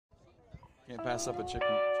Can't pass up a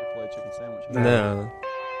Chick-fil-A chicken sandwich. No.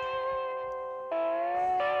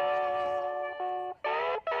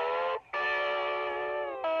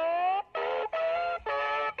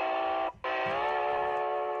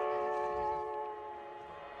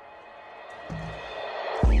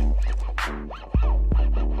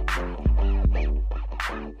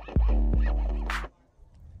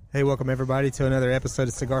 Hey, welcome everybody to another episode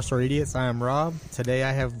of Cigar Store Idiots. I am Rob. Today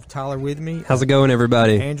I have Tyler with me. How's it going,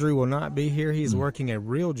 everybody? Andrew will not be here. He's working a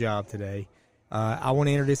real job today. I want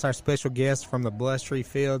to introduce our special guest from the Blush Tree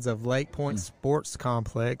Fields of Lake Point Sports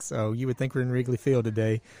Complex. So you would think we're in Wrigley Field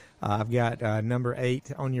today. I've got number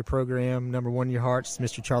 8 on your program, number 1 in your hearts,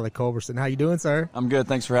 Mr. Charlie Culberson. How you doing, sir? I'm good.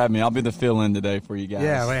 Thanks for having me. I'll be the fill-in today for you guys.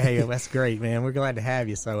 Yeah, well, hey, that's great, man. We're glad to have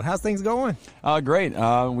you. So how's things going? Great.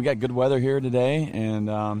 We got good weather here today, and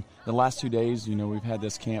the last 2 days, we've had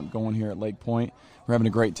this camp going here at Lake Point. We're having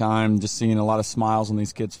a great time, just seeing a lot of smiles on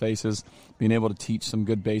these kids' faces, being able to teach some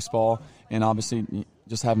good baseball, and obviously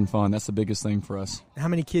just having fun. That's the biggest thing for us. How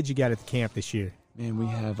many kids you got at the camp this year? Man, we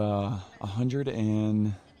have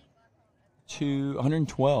 112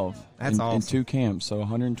 That's awesome. in 2 camps, so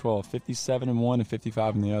 112, 57 in one and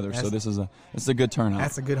 55 in the other. So this is a good turnout.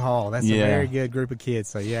 That's a good haul. That's a very good group of kids.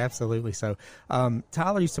 So yeah, absolutely. So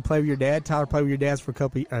Tyler used to play with your dad. Tyler played with your dad for a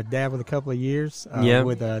couple of years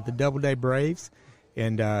with the Doubleday Braves,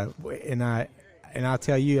 and I'll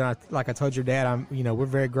tell you, like I told your dad, we're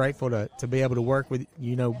very grateful to be able to work with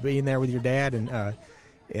being there with your dad,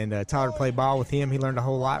 and Tyler played ball with him. He learned a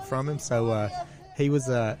whole lot from him. So he was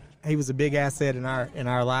a big asset in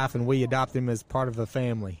our life, and we adopted him as part of the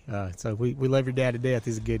family. So we love your dad to death.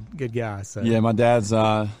 He's a good guy. So. Yeah, my dad's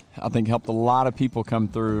I think helped a lot of people come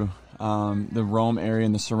through the Rome area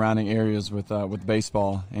and the surrounding areas with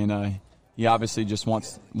baseball, and he obviously just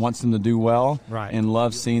wants them to do well, right, and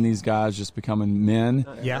loves seeing these guys just becoming men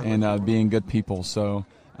and being good people. So.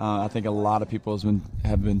 I think a lot of people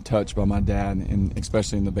have been touched by my dad, and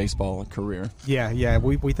especially in the baseball career. Yeah,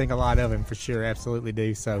 we think a lot of him for sure, absolutely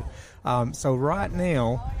do. So, right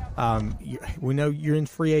now, we know you're in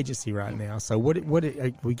free agency right now. So, what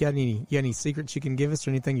we got any secrets you can give us, or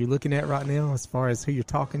anything you're looking at right now as far as who you're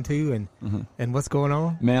talking to and what's going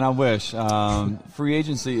on? Man, I wish free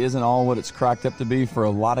agency isn't all what it's cracked up to be for a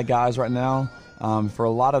lot of guys right now. For a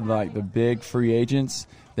lot of the big free agents,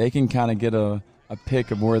 they can kind of get a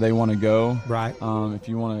pick of where they want to go, right? If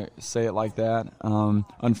you want to say it like that.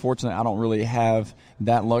 Unfortunately, I don't really have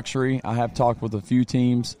that luxury. I have talked with a few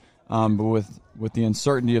teams, but with the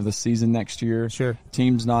uncertainty of the season next year, sure,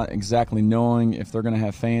 teams not exactly knowing if they're going to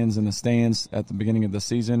have fans in the stands at the beginning of the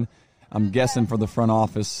season. I'm guessing for the front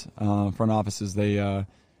offices,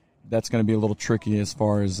 that's going to be a little tricky as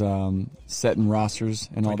far as setting rosters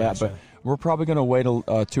and all that. But we're probably going to wait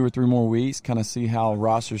 2 or 3 more weeks, kind of see how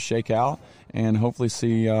rosters shake out, and hopefully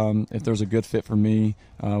see if there's a good fit for me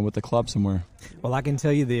with the club somewhere. Well, I can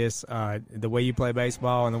tell you this, the way you play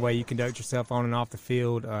baseball and the way you conduct yourself on and off the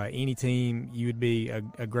field, any team, you would be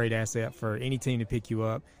a great asset for any team to pick you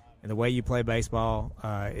up. And the way you play baseball,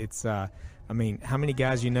 it's how many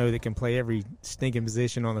guys that can play every stinking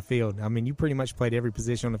position on the field? You pretty much played every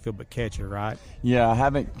position on the field but catcher, right? Yeah, I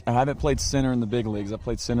haven't played center in the big leagues. I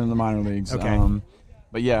played center in the minor leagues. Okay.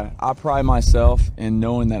 But yeah, I pride myself in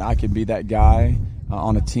knowing that I can be that guy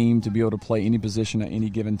on a team to be able to play any position at any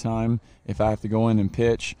given time. If I have to go in and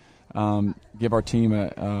pitch, give our team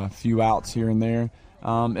a few outs here and there,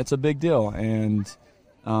 it's a big deal. And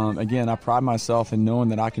again, I pride myself in knowing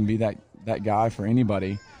that I can be that guy for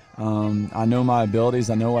anybody. I know my abilities.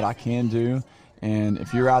 I know what I can do. And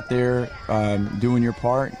if you're out there doing your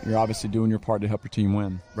part, you're obviously doing your part to help your team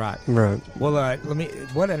win. Right. Well,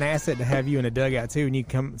 what an asset to have you in a dugout too, and you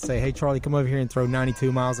come say, "Hey, Charlie, come over here and throw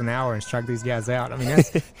 92 miles an hour and strike these guys out."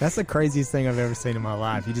 That's the craziest thing I've ever seen in my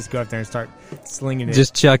life. You just go up there and start slinging it,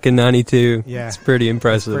 just chucking 92. Yeah, it's pretty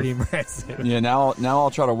impressive. Yeah. Now I'll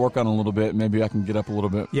try to work on a little bit. Maybe I can get up a little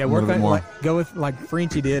bit. Yeah, go with like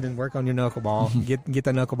Frenchie did and work on your knuckleball. get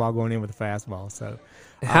the knuckleball going in with the fastball. So.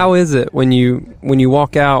 How is it when you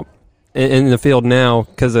walk out in the field now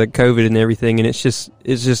because of COVID and everything, and it's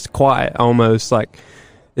just quiet almost, like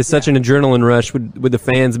it's such an adrenaline rush with the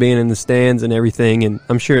fans being in the stands and everything, and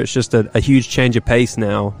I'm sure it's just a huge change of pace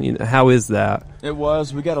now. How is that? It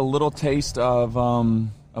was. We got a little taste of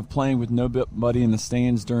playing with nobody in the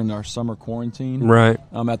stands during our summer quarantine, right?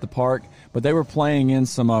 At the park, but they were playing in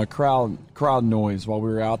some crowd noise while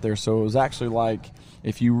we were out there, so it was actually like.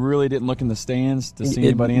 If you really didn't look in the stands to see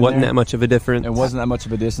anybody in there, it wasn't that much of a difference. It wasn't that much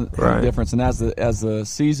of a difference. And as the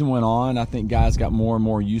season went on, I think guys got more and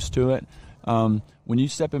more used to it. When when you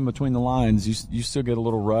step in between the lines, you still get a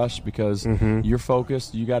little rush because you're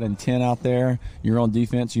focused. You got intent out there. You're on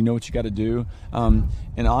defense. You know what you got to do. And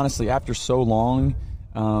honestly, after so long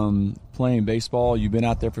playing baseball, you've been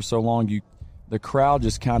out there for so long, the crowd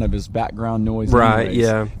just kind of is background noise. Right, anyways.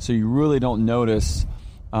 yeah. So you really don't notice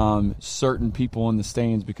certain people in the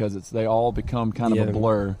stands because they all become kind of a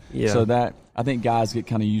blur. Yeah. So that I think guys get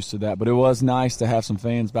kind of used to that. But it was nice to have some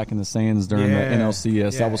fans back in the stands during the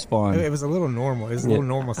NLCS. That was fun. It was a little normal. It was a little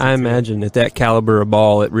normal. I imagine at that caliber of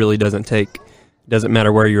ball, it really doesn't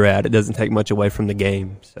matter where you're at. It doesn't take much away from the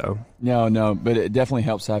game. So no, but it definitely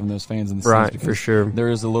helps having those fans in the stands. Right, for sure. There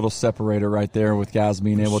is a little separator right there with guys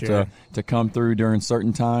being able to come through during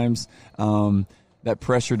certain times. That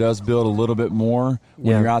pressure does build a little bit more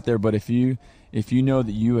when you're out there. But if you know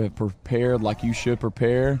that you have prepared like you should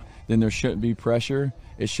prepare, then there shouldn't be pressure.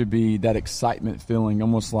 It should be that excitement feeling,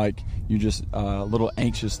 almost like you're just a little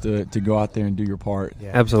anxious to go out there and do your part.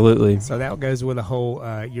 Yeah. Absolutely. So that goes with the whole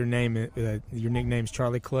your nickname's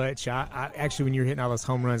Charlie Clutch. I actually, when you were hitting all those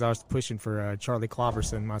home runs, I was pushing for Charlie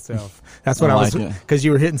Clobberson myself. That's what I was, because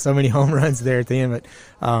you were hitting so many home runs there at the end. But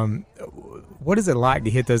what is it like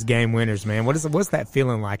to hit those game winners, man? What's that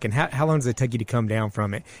feeling like, and how long does it take you to come down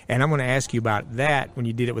from it? And I'm going to ask you about that when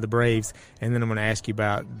you did it with the Braves, and then I'm going to ask you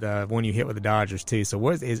about the one you hit with the Dodgers too.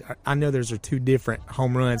 So I know those are two different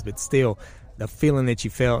home runs, but still, the feeling that you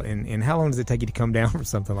felt, and how long does it take you to come down from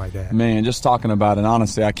something like that? Man, just talking about it,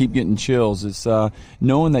 honestly, I keep getting chills. It's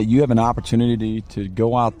knowing that you have an opportunity to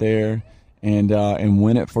go out there and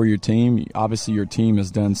win it for your team. Obviously, your team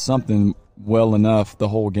has done something well enough the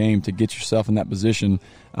whole game to get yourself in that position.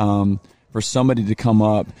 For somebody to come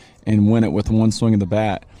up and win it with one swing of the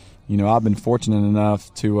bat, I've been fortunate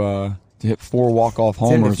enough to hit 4 walk-off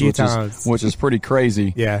homers, which is pretty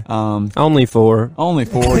crazy. Yeah. Only 4. Only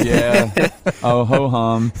 4, yeah. Oh,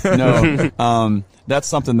 ho-hum. No, that's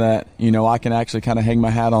something that, I can actually kind of hang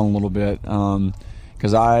my hat on a little bit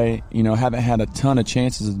because I, haven't had a ton of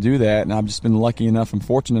chances to do that, and I've just been lucky enough and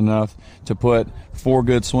fortunate enough to put 4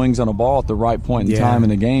 good swings on a ball at the right point in time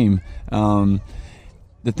in the game.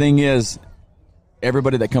 The thing is,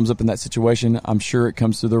 everybody that comes up in that situation, I'm sure it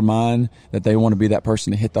comes to their mind that they want to be that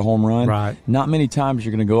person to hit the home run. Right. Not many times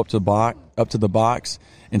you're going to go up to the box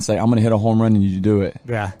and say, I'm going to hit a home run, and you do it.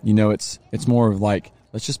 Yeah. It's more of like,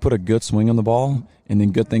 let's just put a good swing on the ball, and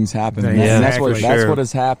then good things happen. Yeah, and that's what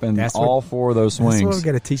has happened all 4 of those swings. That's what we've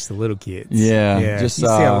got to teach the little kids. Yeah. Just you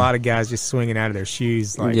see a lot of guys just swinging out of their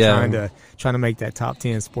shoes, like trying to make that top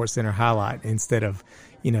 10 Sports Center highlight instead of,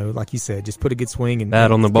 like you said, just put a good swing and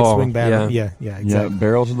bat on the ball. Swing bat yeah, exactly. Yeah,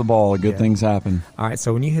 barrel to the ball. Good things happen. All right,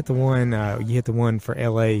 so when you hit the one for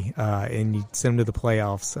LA and you send them to the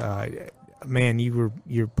playoffs, man,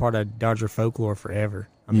 you're part of Dodger folklore forever.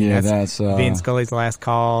 I mean, that's Vin Scully's last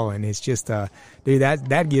call, and it's just, dude,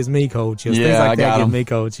 that gives me cold chills. Yeah, things like that give me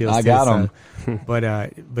cold chills. I got them.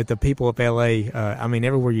 So, but the people of LA, I mean,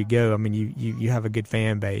 everywhere you go, I mean, you have a good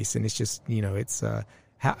fan base, and it's just, it's.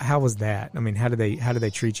 How was that? I mean, how do they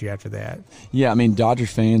treat you after that? Yeah, I mean, Dodger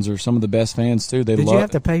fans are some of the best fans too. Did you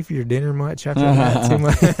have to pay for your dinner much after that? Too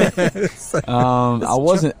much?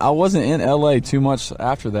 I wasn't in LA too much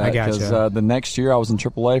after that because the next year I was in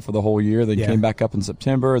AAA for the whole year. Then came back up in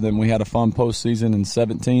September. Then we had a fun postseason in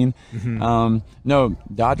 2017. Mm-hmm. No,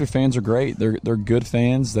 Dodger fans are great. They're good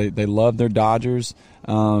fans. They love their Dodgers.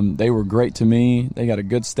 They were great to me. They got a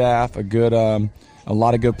good staff, a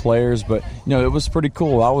lot of good players, but it was pretty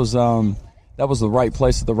cool. I was that was the right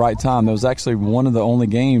place at the right time. That was actually one of the only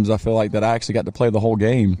games I feel like that I actually got to play the whole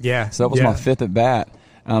game. Yeah. So that was my 5th at bat.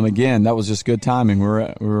 Again, that was just good timing. We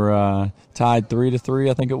were tied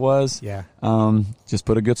 3-3, I think it was. Yeah. Just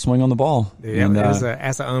put a good swing on the ball. Yeah,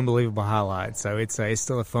 that's an unbelievable highlight. So it's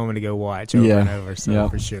still a fun one to go watch over and over. So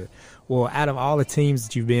for sure. Well, out of all the teams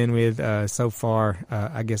that you've been with so far,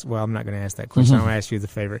 I guess. Well, I'm not going to ask that question. I'm going to ask you as a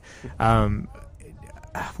favorite.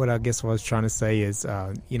 What I guess what I was trying to say is,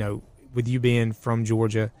 with you being from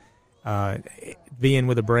Georgia, being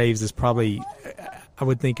with the Braves is probably, I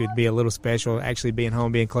would think it would be a little special, actually being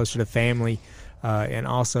home, being closer to family. And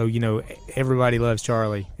also, everybody loves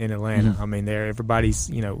Charlie in Atlanta. Mm-hmm. I mean, everybody's,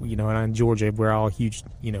 and in Georgia, we're all huge,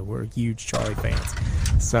 we're huge Charlie fans.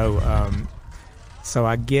 So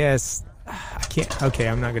I guess I can't. Okay,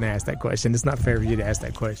 I'm not going to ask that question. It's not fair for you to ask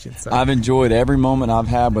that question. So. I've enjoyed every moment I've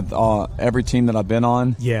had with every team that I've been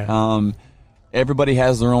on. Yeah. Everybody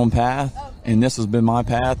has their own path, and this has been my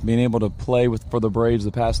path. Being able to play for the Braves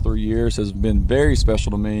the past 3 years has been very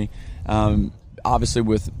special to me. Obviously,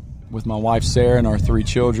 with my wife Sarah and our 3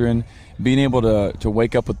 children, being able to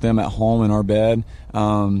wake up with them at home in our bed.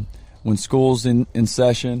 when school's in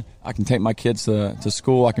session, I can take my kids to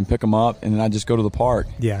school. I can pick them up, and then I just go to the park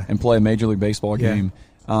and play a Major League Baseball game.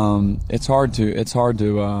 It's hard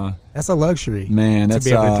to. That's a luxury, man. That's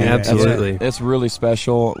absolutely. It's really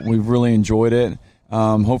special. We've really enjoyed it.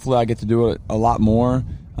 Hopefully, I get to do it a lot more.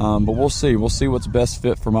 But we'll see. We'll see what's best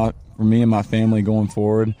fit for me and my family going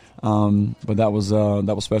forward. But that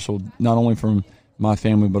was special, not only from my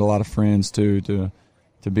family, but a lot of friends too, to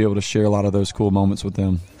be able to share a lot of those cool moments with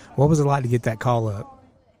them. What was it like to get that call up?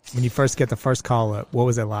 When you first get the first call up, what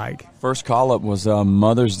was it like? First call up was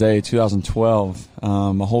Mother's Day 2012.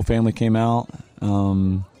 My whole family came out.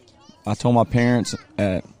 I told my parents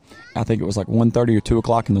at, I think it was like 1:30 or 2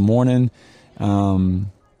 o'clock in the morning.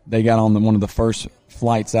 They got on one of the first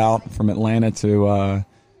flights out from Atlanta to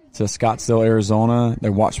Scottsdale, Arizona. They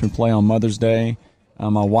watched me play on Mother's Day.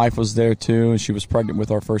 My wife was there too, and she was pregnant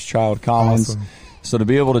with our first child, Collins. Awesome. So to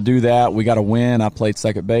be able to do that, we got a win. I played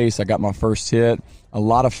second base. I got my first hit. A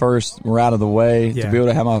lot of firsts were out of the way. Yeah. To be able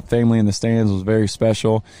to have my family in the stands was very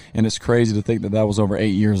special, and it's crazy to think that was over 8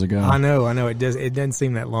 years ago. I know. It doesn't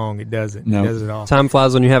seem that long. It doesn't. No. It doesn't at all. Time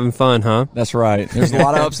flies when you're having fun, huh? That's right. There's a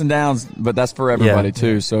lot of ups and downs, but that's for everybody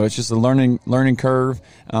too. So it's just a learning curve.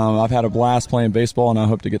 I've had a blast playing baseball, and I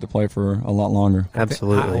hope to get to play for a lot longer.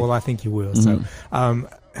 Absolutely. I think you will. So,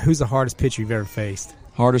 who's the hardest pitcher you've ever faced?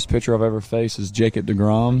 Hardest pitcher I've ever faced is Jacob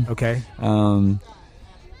deGrom. Okay.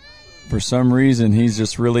 For some reason, he's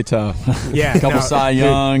just really tough. Yeah. A couple Cy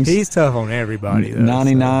Youngs. He's tough on everybody, though.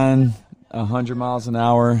 99, 100 miles an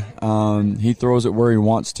hour. He throws it where he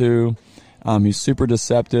wants to. He's super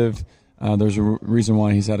deceptive. There's a reason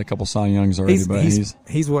why he's had a couple Cy Youngs already.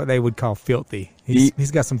 He's what they would call filthy.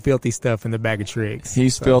 He's got some filthy stuff in the bag of tricks.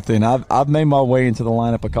 He's filthy, and I've made my way into the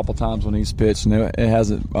lineup a couple times when he's pitched, and it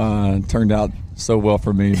hasn't turned out so well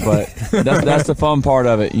for me. But that's the fun part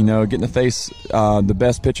of it, getting to face the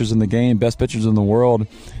best pitchers in the game, best pitchers in the world,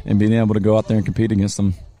 and being able to go out there and compete against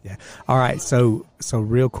them. Yeah. All right. So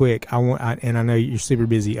real quick, and I know you're super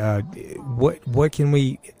busy. What can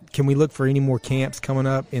we look for any more camps coming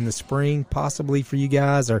up in the spring, possibly for you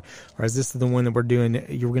guys, or is this the one that we're doing?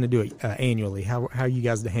 You're going to do it annually. How are you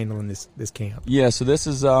guys handling this camp? Yeah, so this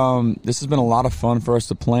has been a lot of fun for us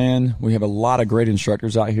to plan. We have a lot of great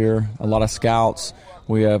instructors out here, a lot of scouts.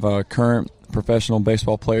 We have current professional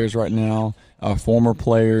baseball players right now, former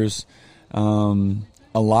players,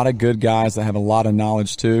 a lot of good guys that have a lot of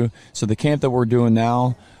knowledge too. So the camp that we're doing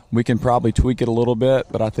now, we can probably tweak it a little bit,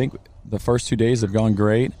 but I think the first 2 days have gone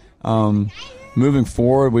great. Moving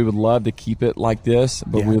forward, we would love to keep it like this,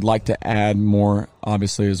 but we would like to add more,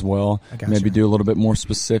 obviously, as well. Maybe do a little bit more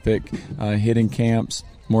specific hitting camps,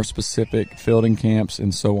 more specific fielding camps,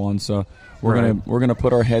 and so on. So we're gonna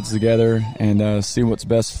put our heads together and see what's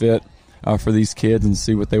best fit for these kids and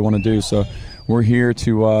see what they want to do. So we're here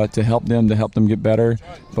to help them get better,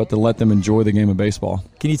 but to let them enjoy the game of baseball.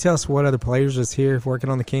 Can you tell us what other players is here working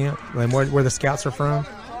on the camp and where the scouts are from?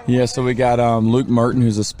 Yeah, so we got Luke Merton,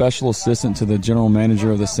 who's a special assistant to the general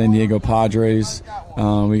manager of the San Diego Padres.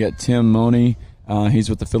 We got Tim Money. He's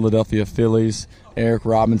with the Philadelphia Phillies. Eric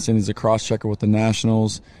Robinson is a cross-checker with the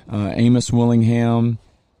Nationals. Amos Willingham,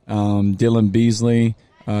 Dylan Beasley,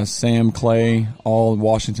 Sam Clay, all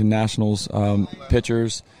Washington Nationals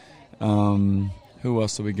pitchers. Who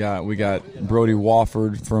else do we got? We got Brody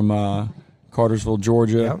Wofford from Cartersville,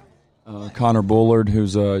 Georgia. Yep. Connor Bullard,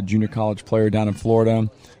 who's a junior college player down in Florida.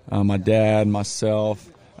 My dad, myself,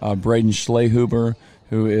 Braden Schlehuber,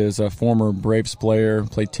 who is a former Braves player,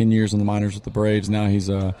 played 10 years in the minors with the Braves. Now he's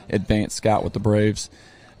an advanced scout with the Braves.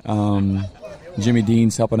 Jimmy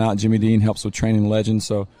Dean's helping out. Jimmy Dean helps with Training Legends.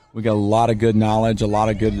 So we got a lot of good knowledge, a lot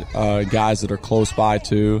of good guys that are close by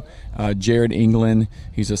too. Jared England,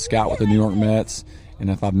 he's a scout with the New York Mets. And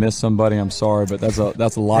if I missed somebody, I'm sorry, but that's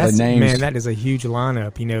a lot of names. Man, that is a huge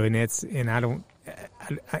lineup,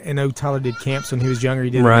 I know Tyler did camps when he was younger. He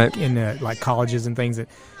did in like colleges and things.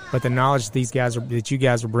 But the knowledge that you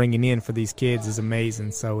guys are bringing in for these kids is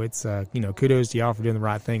amazing. So it's kudos to y'all for doing the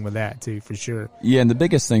right thing with that too, for sure. Yeah, and the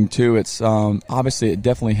biggest thing too, it's obviously it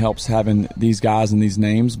definitely helps having these guys and these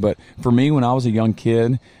names. But for me, when I was a young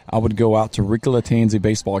kid, I would go out to Ricky Latanzi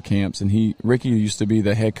baseball camps, and Ricky used to be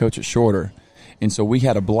the head coach at Shorter. And so we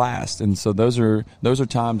had a blast, and so those are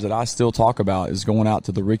times that I still talk about, is going out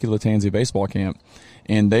to the Ricky Latanzi baseball camp,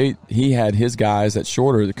 and he had his guys at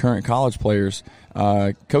Shorter, the current college players,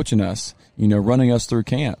 coaching us, running us through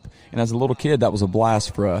camp. And as a little kid, that was a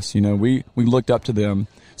blast for us. We looked up to them,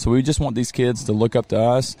 so we just want these kids to look up to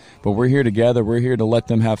us. But we're here together. We're here to let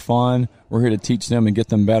them have fun. We're here to teach them and get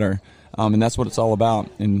them better, and that's what it's all about.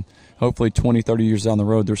 And hopefully 20, 30 years down the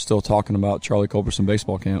road, they're still talking about Charlie Culberson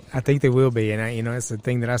baseball camp. I think they will be, and it's the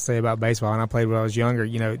thing that I say about baseball. And I played when I was younger.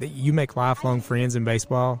 You make lifelong friends in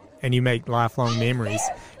baseball, and you make lifelong memories.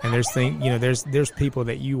 And there's people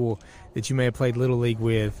that you may have played little league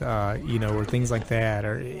with, or things like that.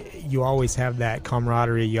 Or you always have that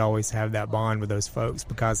camaraderie. You always have that bond with those folks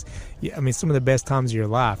because, some of the best times of your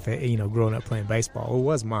life, growing up playing baseball, it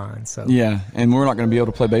was mine. So yeah, and we're not going to be able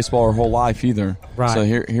to play baseball our whole life either. Right. So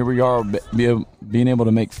here we are, being able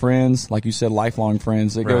to make friends, like you said, lifelong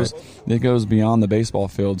friends. It goes beyond the baseball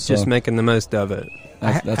field. So just making the most of it.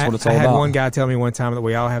 That's what it's all about. I had one guy tell me one time that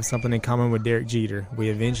we all have something in common with Derek Jeter. We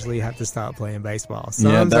eventually have to stop playing baseball.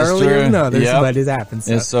 Some earlier than others, but it happens.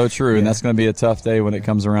 It's so true, and that's going to be a tough day when it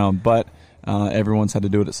comes around. But everyone's had to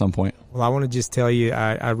do it at some point. Well, I want to just tell you,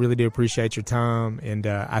 I really do appreciate your time, and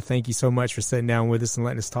I thank you so much for sitting down with us and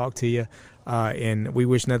letting us talk to you. And we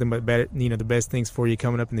wish nothing but better, the best things for you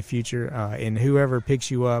coming up in the future. And whoever picks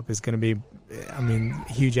you up is going to be,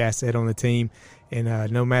 a huge asset on the team.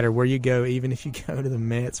 And no matter where you go, even if you go to the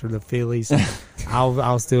Mets or the Phillies,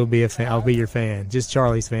 I'll still be a fan. I'll be your fan. Just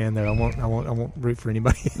Charlie's fan, though. I won't root for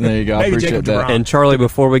anybody. There you go. I appreciate that. And Charlie,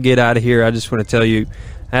 before we get out of here, I just want to tell you,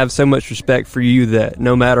 I have so much respect for you that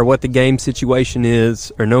no matter what the game situation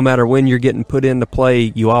is, or no matter when you're getting put into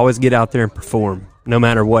play, you always get out there and perform, no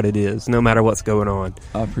matter what it is, no matter what's going on.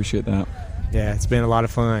 I appreciate that. Yeah, it's been a lot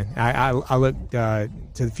of fun. I look to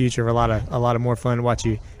the future of a lot of more fun to watch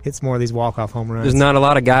you hit some more of these walk-off home runs. There's not a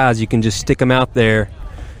lot of guys you can just stick them out there,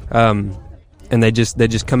 and they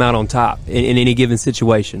just come out on top in any given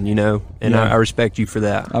situation, And I respect you for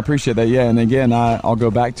that. I appreciate that. Yeah, and again, I'll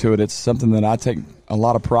go back to it. It's something that I take a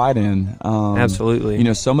lot of pride in.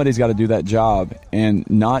 Absolutely. Somebody's got to do that job, and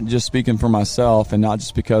not just speaking for myself, and not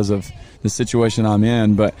just because of the situation I'm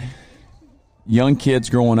in, but young kids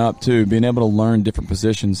growing up too, being able to learn different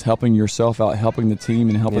positions, helping yourself out, helping the team,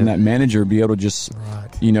 and helping that manager be able to just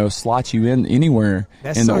slot you in anywhere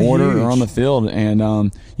in the order huge. or on the field,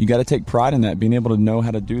 and you got to take pride in that, being able to know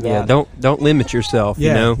how to do that. Yeah, don't limit yourself.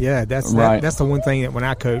 Yeah, that's right. That's the one thing that when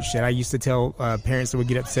I coached, that I used to tell parents that would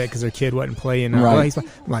get upset because their kid wasn't playing. Right. I'm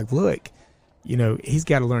like, look. He's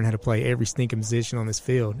got to learn how to play every stinking position on this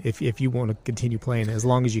field if you want to continue playing as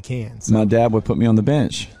long as you can. So. My dad would put me on the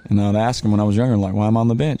bench, and I'd ask him when I was younger, like, why am I on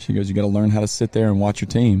the bench? He goes, you got to learn how to sit there and watch your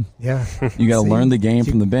team. Yeah. You got to learn the game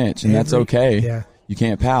from the bench, and that's okay. Yeah. You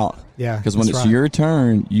can't pout. Yeah. Because when it's your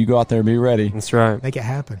turn, you go out there and be ready. That's right. Make it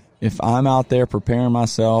happen. If I'm out there preparing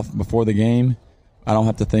myself before the game, I don't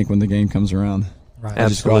have to think when the game comes around. Right.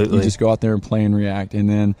 Absolutely. You just go out there and play and react. And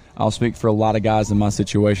then I'll speak for a lot of guys in my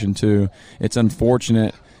situation too. It's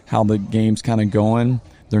unfortunate how the game's kind of going.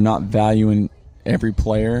 They're not valuing every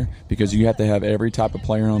player because you have to have every type of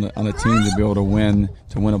player on a team to be able to win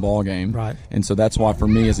a ball game. Right. And so that's why for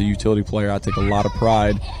me as a utility player, I take a lot of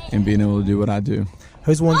pride in being able to do what I do.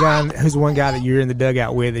 Who's one guy that you're in the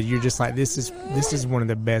dugout with that you're just like, this is one of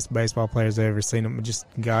the best baseball players I've ever seen. Just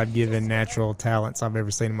God-given natural talents I've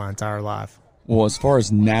ever seen in my entire life. Well, as far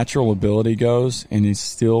as natural ability goes, and he's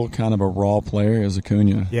still kind of a raw player, is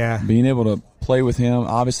Acuna. Yeah. Being able to play with him,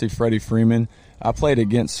 obviously Freddie Freeman. I played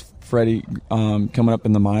against Freddie coming up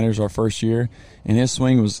in the minors our first year, and his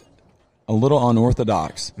swing was a little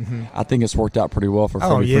unorthodox. Mm-hmm. I think it's worked out pretty well for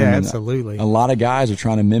Freddie Freeman. Oh, yeah, absolutely. A lot of guys are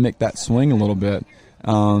trying to mimic that swing a little bit.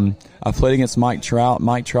 I played against Mike Trout.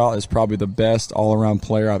 Mike Trout is probably the best all-around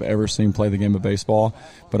player I've ever seen play the game of baseball,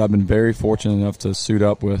 but I've been very fortunate enough to suit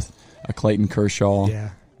up with a Clayton Kershaw,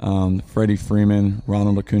 Freddie Freeman,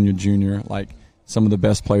 Ronald Acuna Jr., like some of the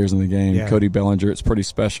best players in the game. Yeah. Cody Bellinger, it's pretty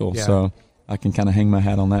special. Yeah. So I can kind of hang my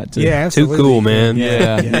hat on that too. Yeah, absolutely. Too cool, man.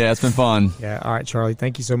 Yeah, it's been fun. Yeah, all right, Charlie,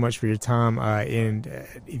 thank you so much for your time. And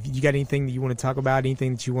if you got anything that you want to talk about,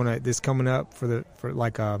 anything that you want to this coming up for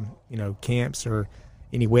camps or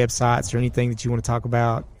any websites or anything that you want to talk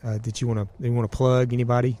about that you want to plug,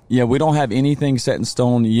 anybody? Yeah, we don't have anything set in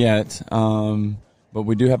stone yet. But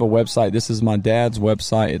we do have a website. This is my dad's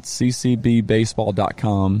website. It's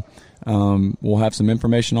ccbbaseball.com. We'll have some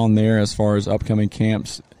information on there as far as upcoming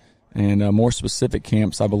camps and more specific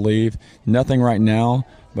camps, I believe. Nothing right now,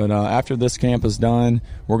 but after this camp is done,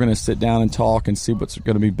 we're going to sit down and talk and see what's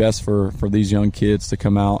going to be best for these young kids to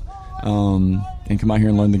come out and come out here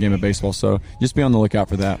and learn the game of baseball. So just be on the lookout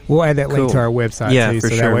for that. We'll add that link to our website too. So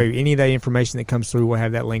sure. That way any of that information that comes through, we'll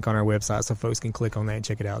have that link on our website so folks can click on that and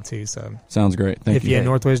check it out too. So sounds great. Thank you. If you're in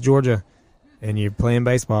Northwest Georgia and you're playing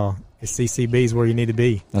baseball, it's CCB is where you need to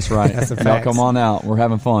be. That's right. That's a fact. Y'all come on out. We're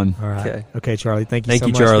having fun. All right. Okay, Charlie. Thank you so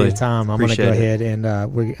much Charlie. for your time. I'm going to go ahead and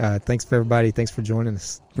thanks for everybody. Thanks for joining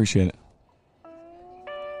us. Appreciate it.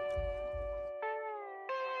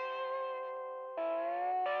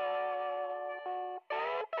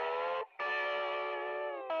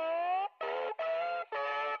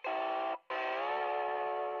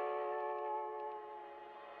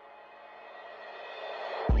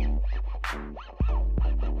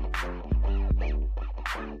 Bye.